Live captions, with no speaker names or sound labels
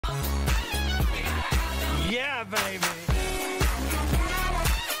Yeah, baby.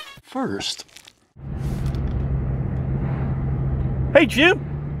 First. Hey, Jim.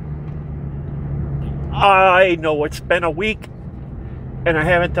 I know it's been a week and I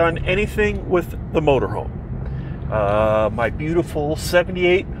haven't done anything with the motorhome. My beautiful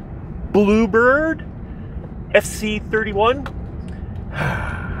 78 Bluebird FC31.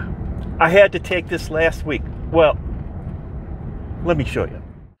 I had to take this last week. Well, let me show you.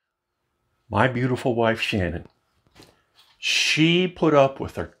 My beautiful wife, Shannon. She put up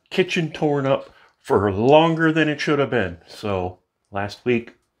with her kitchen torn up for longer than it should have been. So last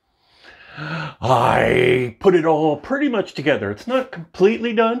week, I put it all pretty much together. It's not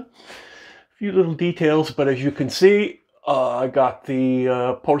completely done. A few little details, but as you can see, I got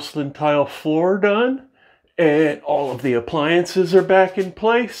the porcelain tile floor done, and all of the appliances are back in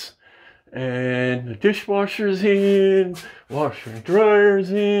place, and the dishwasher's in, washer and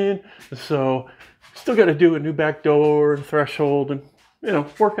dryer's in. So still got to do a new back door and threshold and, you know,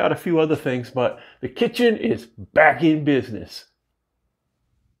 work out a few other things, but the kitchen is back in business.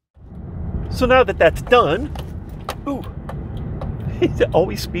 So now that that's done, ooh,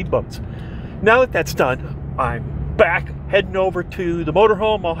 always speed bumps. Now that that's done, I'm back heading over to the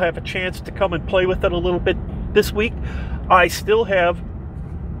motorhome. I'll have a chance to come and play with it a little bit this week. I still have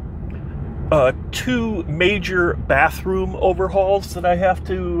two major bathroom overhauls that I have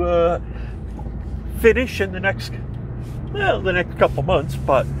to finish in the next couple months,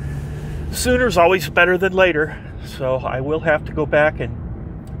 but sooner's always better than later. So I will have to go back and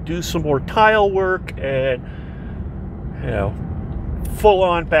do some more tile work and, you know,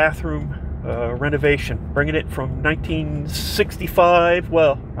 full-on bathroom renovation, bringing it from 1965.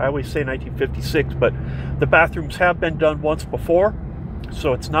 Well, I always say 1956, but the bathrooms have been done once before,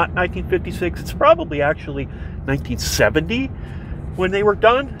 so it's not 1956. It's probably actually 1970 when they were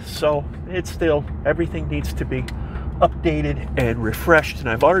done. So it's still, everything needs to be updated and refreshed, and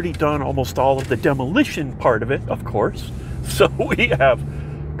I've already done almost all of the demolition part of it, of course. So we have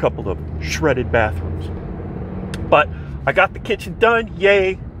a couple of shredded bathrooms, but I got the kitchen done.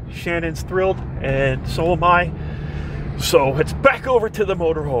 Yay! Shannon's thrilled, and so am I. So it's back over to the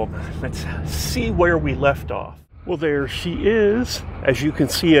motorhome. Let's see where we left off. Well, there she is. As you can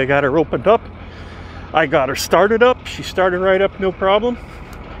see, I got her opened up. I got her started up. She started right up, no problem.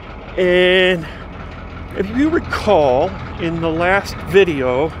 And if you recall, in the last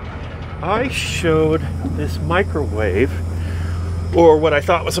video, I showed this microwave, or what I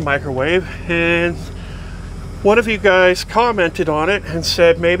thought was a microwave, and one of you guys commented on it and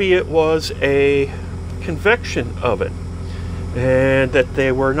said maybe it was a convection oven, and that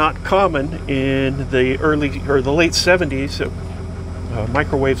they were not common in the early or the late 70s.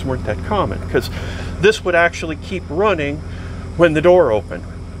 Microwaves weren't that common because this would actually keep running when the door opened.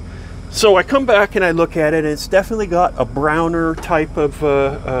 So I come back and I look at it, and it's definitely got a browner type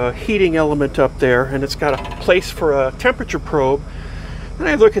of heating element up there, and it's got a place for a temperature probe. And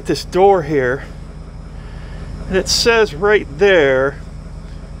I look at this door here, and it says right there,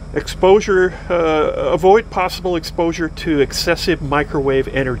 exposure, avoid possible exposure to excessive microwave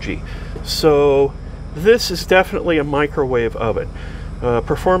energy. So this is definitely a microwave oven.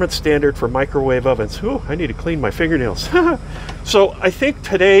 Performance standard for microwave ovens. Oh, I need to clean my fingernails. So I think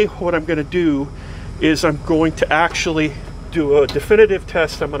today what I'm going to do is I'm going to actually do a definitive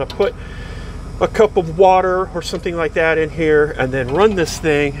test. I'm going to put a cup of water or something like that in here and then run this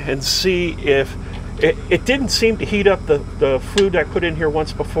thing and see if it didn't seem to heat up the food I put in here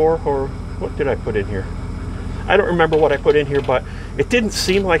once before. Or what did I put in here? I don't remember what I put in here, but it didn't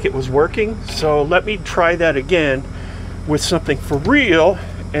seem like it was working. So let me try that again with something for real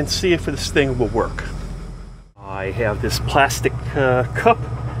and see if this thing will work. I have this plastic cup,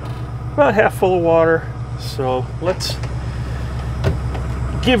 about half full of water. So let's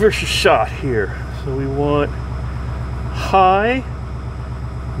give her a shot here. So we want high,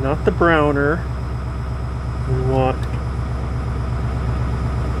 not the browner. We want,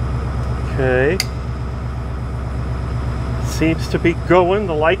 okay. Seems to be going.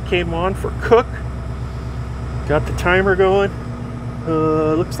 The light came on for cook. Got the timer going.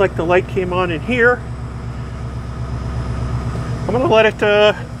 Looks like the light came on in here. I'm gonna let it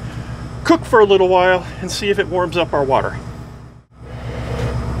cook for a little while and see if it warms up our water.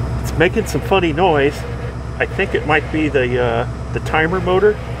 It's making some funny noise. I think it might be the timer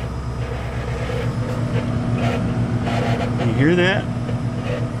motor. You hear that?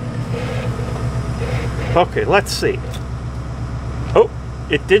 Okay, let's see. Oh,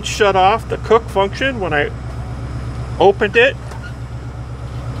 it did shut off the cook function when I opened it.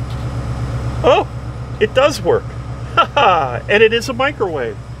 Oh, it does work. Haha, and it is a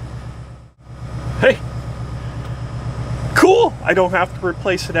microwave. Hey, Cool! I don't have to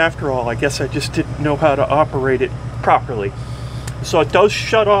replace it after all. I guess I just didn't know how to operate it properly. So it does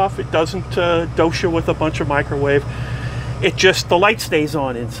shut off. It doesn't dose you with a bunch of microwave. It just, the light stays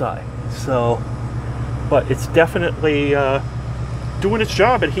on inside. So, but it's definitely doing its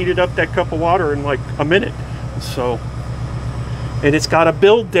job. It heated up that cup of water in like a minute. So, and it's got a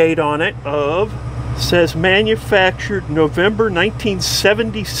build date on it of, says manufactured November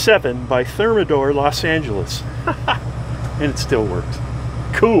 1977 by Thermador, Los Angeles. And it still works.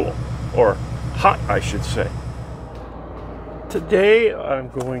 Cool. Or hot, I should say. Today I'm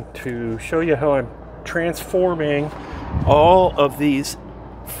going to show you how I'm transforming all of these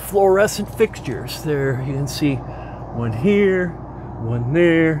fluorescent fixtures. There you can see one here, one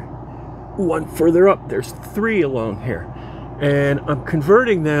there, one further up. There's 3 along here. And I'm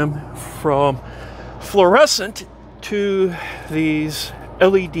converting them from fluorescent to these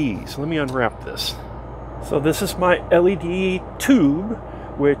LEDs. Let me unwrap this. So this is my LED tube,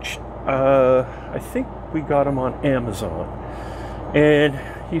 which I think we got them on Amazon. And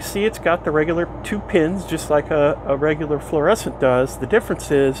you see it's got the regular 2 pins, just like a regular fluorescent does. The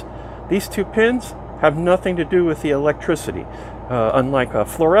difference is these 2 pins have nothing to do with the electricity, unlike a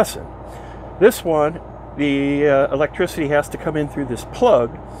fluorescent. This one, the electricity has to come in through this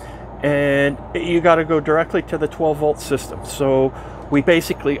plug, and you got to go directly to the 12-volt system. So we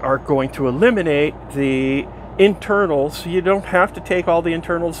basically are going to eliminate the internals. You don't have to take all the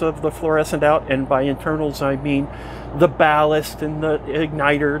internals of the fluorescent out, and by internals I mean the ballast and the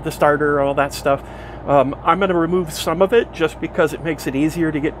igniter, the starter, all that stuff. I'm going to remove some of it just because it makes it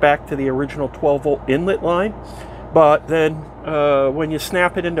easier to get back to the original 12-volt inlet line. But then when you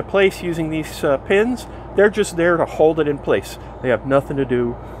snap it into place using these pins, they're just there to hold it in place. They have nothing to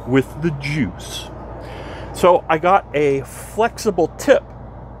do with the juice. So I got a flexible tip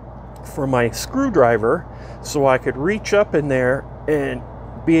for my screwdriver so I could reach up in there and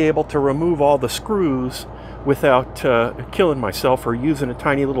be able to remove all the screws without killing myself or using a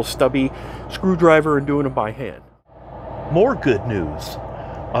tiny little stubby screwdriver and doing it by hand. More good news.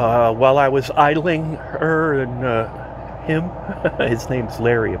 While I was idling her and him, his name's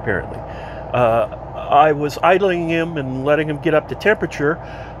Larry apparently, I was idling him and letting him get up to temperature.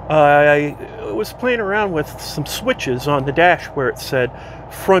 I was playing around with some switches on the dash where it said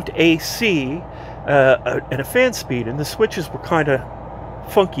front AC and a fan speed, and the switches were kind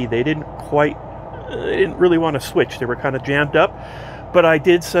of funky. They didn't really want to switch. They were kind of jammed up, but I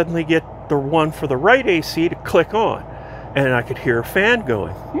did suddenly get the one for the right AC to click on, and I could hear a fan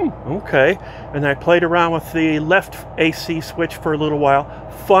going. Okay. And I played around with the left AC switch for a little while.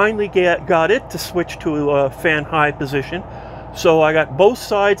 Finally got it to switch to a fan high position. So I got both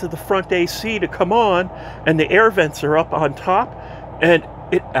sides of the front AC to come on, and the air vents are up on top, and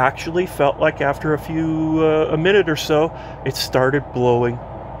it actually felt like after a minute or so, it started blowing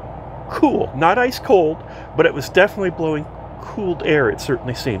cool. Not ice cold, but it was definitely blowing cooled air, it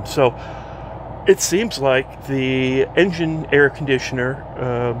certainly seemed. So it seems like the engine air conditioner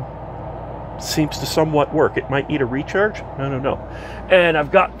seems to somewhat work. It might need a recharge, I don't know. And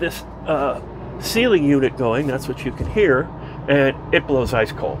I've got this ceiling unit going, that's what you can hear, and it blows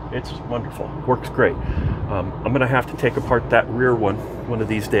ice cold. It's wonderful, works great. I'm gonna have to take apart that rear one of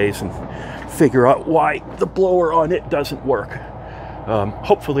these days and figure out why the blower on it doesn't work.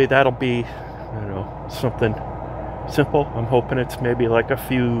 Hopefully that'll be, I don't know, something simple. I'm hoping it's maybe like a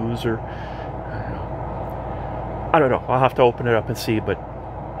fuse or, I don't know. I'll have to open it up and see, but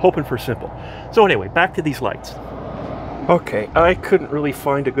hoping for simple. So anyway, back to these lights. Okay, I couldn't really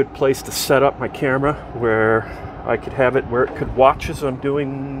find a good place to set up my camera where I could have it where it could watch as I'm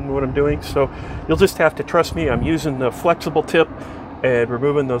doing what I'm doing. So you'll just have to trust me. I'm using the flexible tip and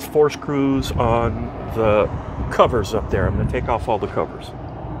removing those 4 screws on the covers up there. I'm going to take off all the covers.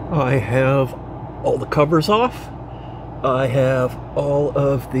 I have all the covers off. I have all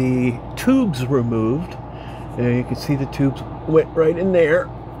of the tubes removed. And you can see the tubes went right in there.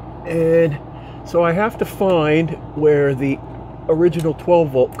 And so I have to find where the original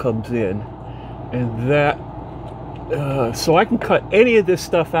 12-volt comes in. And that, so I can cut any of this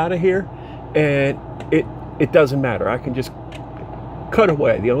stuff out of here, and it doesn't matter. I can just cut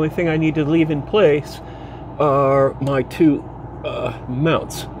away. The only thing I need to leave in place are my 2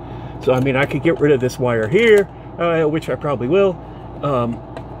 mounts. So I mean, I could get rid of this wire here, which I probably will.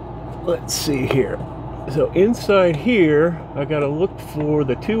 Let's see here. So inside here, I gotta look for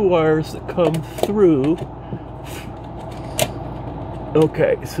the 2 wires that come through.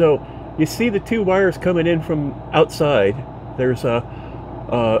 Okay, so you see the 2 wires coming in from outside. There's a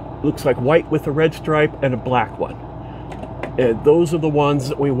looks like white with a red stripe and a black one. And those are the ones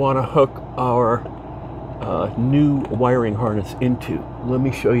that we want to hook our new wiring harness into. Let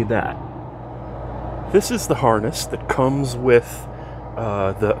me show you that. This is the harness that comes with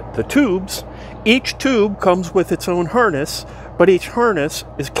the tubes. Each tube comes with its own harness, but each harness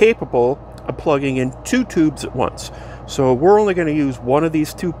is capable of plugging in 2 tubes at once. So we're only going to use one of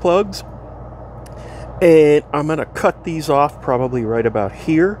these 2 plugs, and I'm going to cut these off probably right about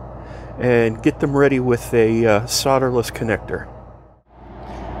here and get them ready with a solderless connector.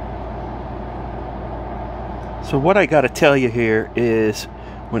 So what I got to tell you here is,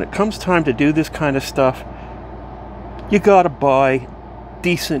 when it comes time to do this kind of stuff, you got to buy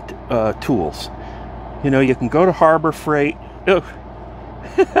decent tools. You know, you can go to Harbor Freight. Oh,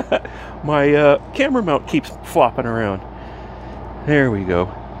 my camera mount keeps flopping around. There we go.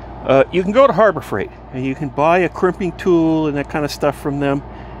 You can go to Harbor Freight and you can buy a crimping tool and that kind of stuff from them,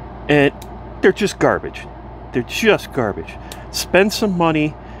 and they're just garbage. They're just garbage. Spend some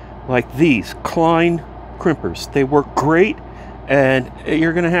money like these Klein crimpers. They work great, and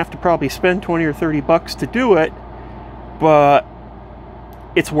you're going to have to probably spend 20 or 30 bucks to do it, but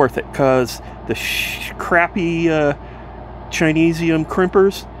it's worth it, because the crappy Chinesium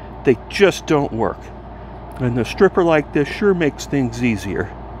crimpers, they just don't work. And the stripper like this sure makes things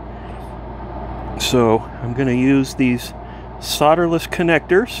easier. So I'm going to use these solderless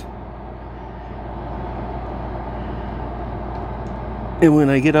connectors. And when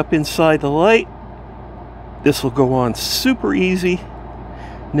I get up inside the light, this will go on super easy.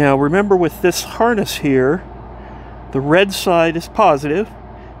 Now remember, with this harness here, the red side is positive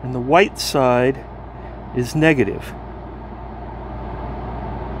and the white side is negative.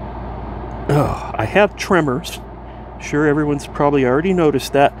 Oh, I have tremors. Sure, everyone's probably already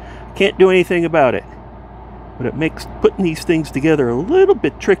noticed that. Can't do anything about it. But it makes putting these things together a little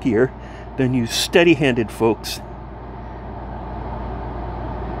bit trickier than you steady-handed folks.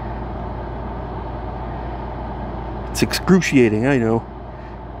 It's excruciating, I know.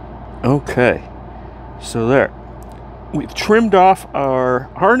 Okay, so there. We've trimmed off our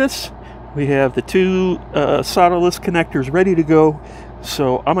harness. We have the 2 solderless connectors ready to go.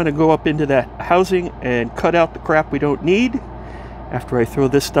 So I'm going to go up into that housing and cut out the crap we don't need after I throw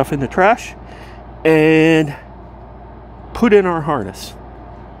this stuff in the trash, and put in our harness.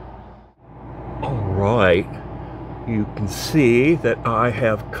 All right, you can see that I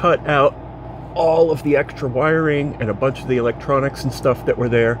have cut out all of the extra wiring and a bunch of the electronics and stuff that were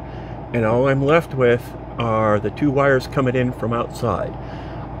there, and all I'm left with are the 2 wires coming in from outside.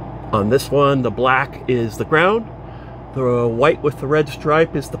 On this one, the black is the ground, the white with the red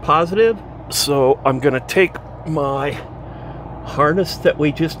stripe is the positive. So I'm going to take my harness that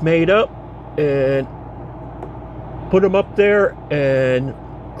we just made up and put them up there and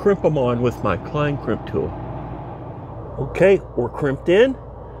crimp them on with my Klein crimp tool. Okay, we're crimped in,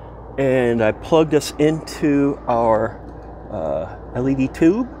 and I plugged us into our LED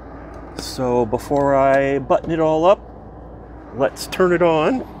tube. So before I button it all up, let's turn it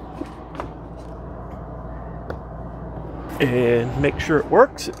on and make sure it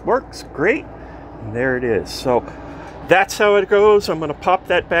works. It works great, and there it is. So that's how it goes. I'm going to pop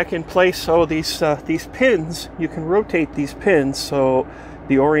that back in place. So these pins, you can rotate these pins so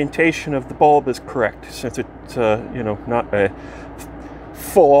the orientation of the bulb is correct, since it's you know, not a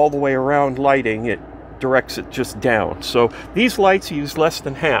full all the way around lighting. It directs it just down. So these lights use less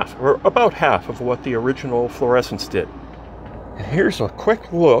than half, or about half, of what the original fluorescents did. And here's a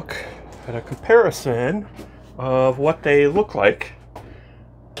quick look at a comparison of what they look like.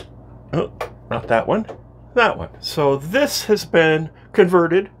 Oh, not that one, that one. So this has been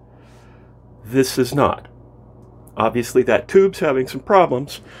converted, this is not. Obviously that tube's having some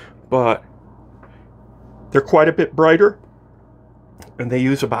problems, but they're quite a bit brighter and they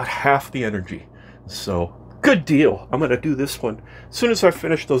use about half the energy. So good deal. I'm going to do this one as soon as I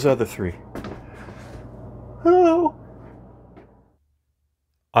finish those other 3. Hello.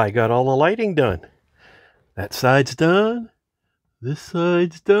 I got all the lighting done. That side's done. This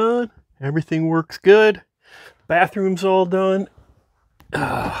side's done. Everything works good. Bathroom's all done.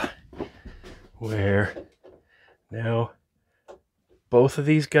 Where now both of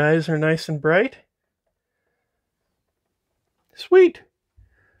these guys are nice and bright. Sweet.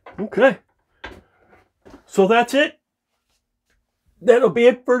 Okay. So that's it. That'll be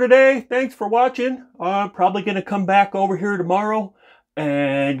it for today. Thanks for watching. I'm probably going to come back over here tomorrow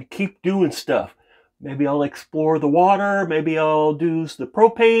and keep doing stuff. Maybe I'll explore the water. Maybe I'll do the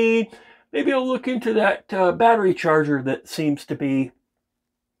propane. Maybe I'll look into that battery charger that seems to be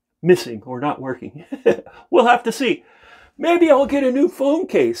missing or not working. We'll have to see. Maybe I'll get a new phone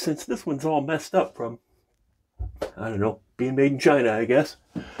case, since this one's all messed up from, I don't know, being made in China, I guess.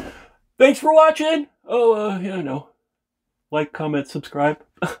 Thanks for watching. Oh, like, comment, subscribe.